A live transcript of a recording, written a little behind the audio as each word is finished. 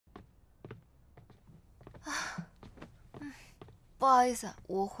不好意思，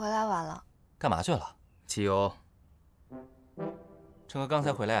我回来晚了。干嘛去了？汽油。陈哥刚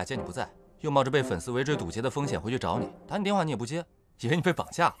才回来啊，见你不在，又冒着被粉丝围追堵截的风险回去找你，打你电话你也不接，以为你被绑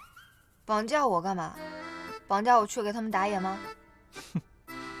架了。绑架我干嘛？绑架我去给他们打野吗？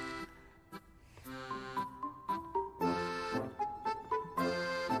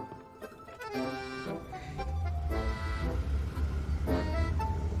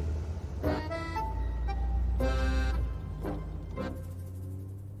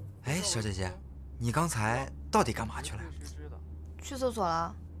哎，小姐姐，你刚才到底干嘛去了？去厕所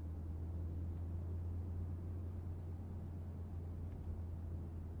了。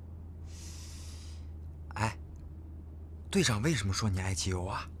哎，队长为什么说你爱机油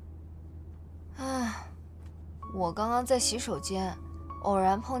啊？唉，我刚刚在洗手间，偶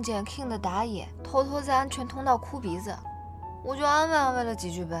然碰见 King 的打野偷偷在安全通道哭鼻子，我就安慰安慰了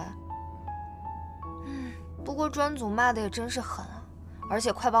几句呗。不过专组骂的也真是狠啊，而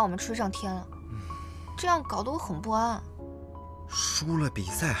且快把我们吹上天了，这样搞得我很不安。输了比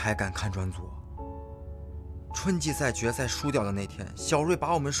赛还敢看专组？春季赛决赛输掉的那天，小瑞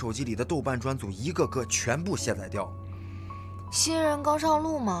把我们手机里的豆瓣专组一个个全部卸载掉。新人刚上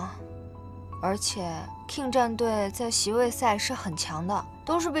路嘛，而且 King 战队在席位赛是很强的，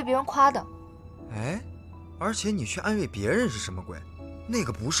都是被别人夸的。哎，而且你去安慰别人是什么鬼？那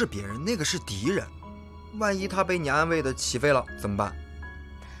个不是别人，那个是敌人。万一他被你安慰的起飞了怎么办？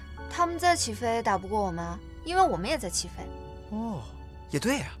他们再起飞打不过我们，因为我们也在起飞。哦，也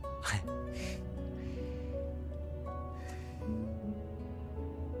对呀。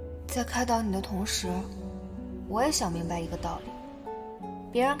在开导你的同时，我也想明白一个道理：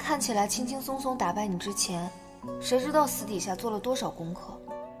别人看起来轻轻松松打败你之前，谁知道私底下做了多少功课？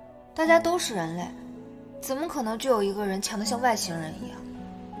大家都是人类，怎么可能只有一个人强得像外星人一样？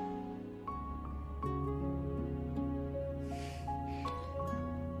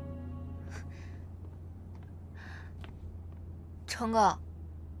成哥，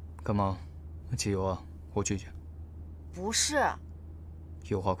干嘛？汽油啊，我拒绝。不是，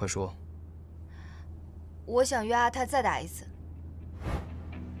有话快说。我想约阿泰再打一次。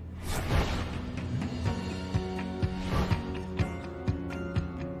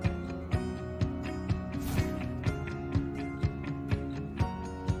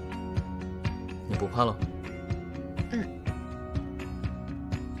你不怕了？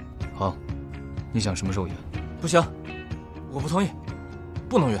好，你想什么时候约？不行。我不同意，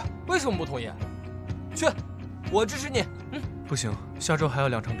不能约。为什么不同意？去，我支持你。不行，下周还有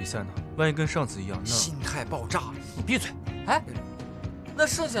2场比赛呢，万一跟上次一样，那心态爆炸。你闭嘴！哎，那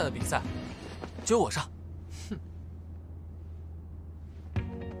剩下的比赛就由我上。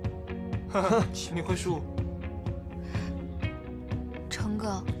你会输。成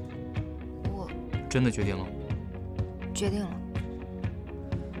哥，我真的决定了？决定了。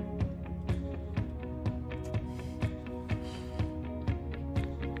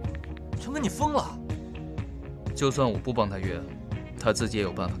成哥，你疯了！就算我不帮他约，他自己也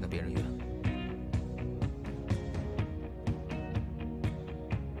有办法跟别人约。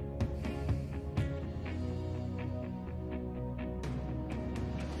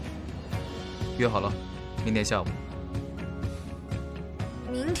约好了，明天下午。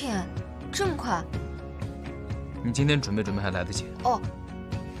明天？这么快？你今天准备还来得及。哦。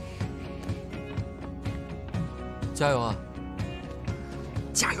加油啊！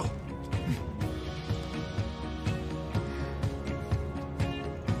加油！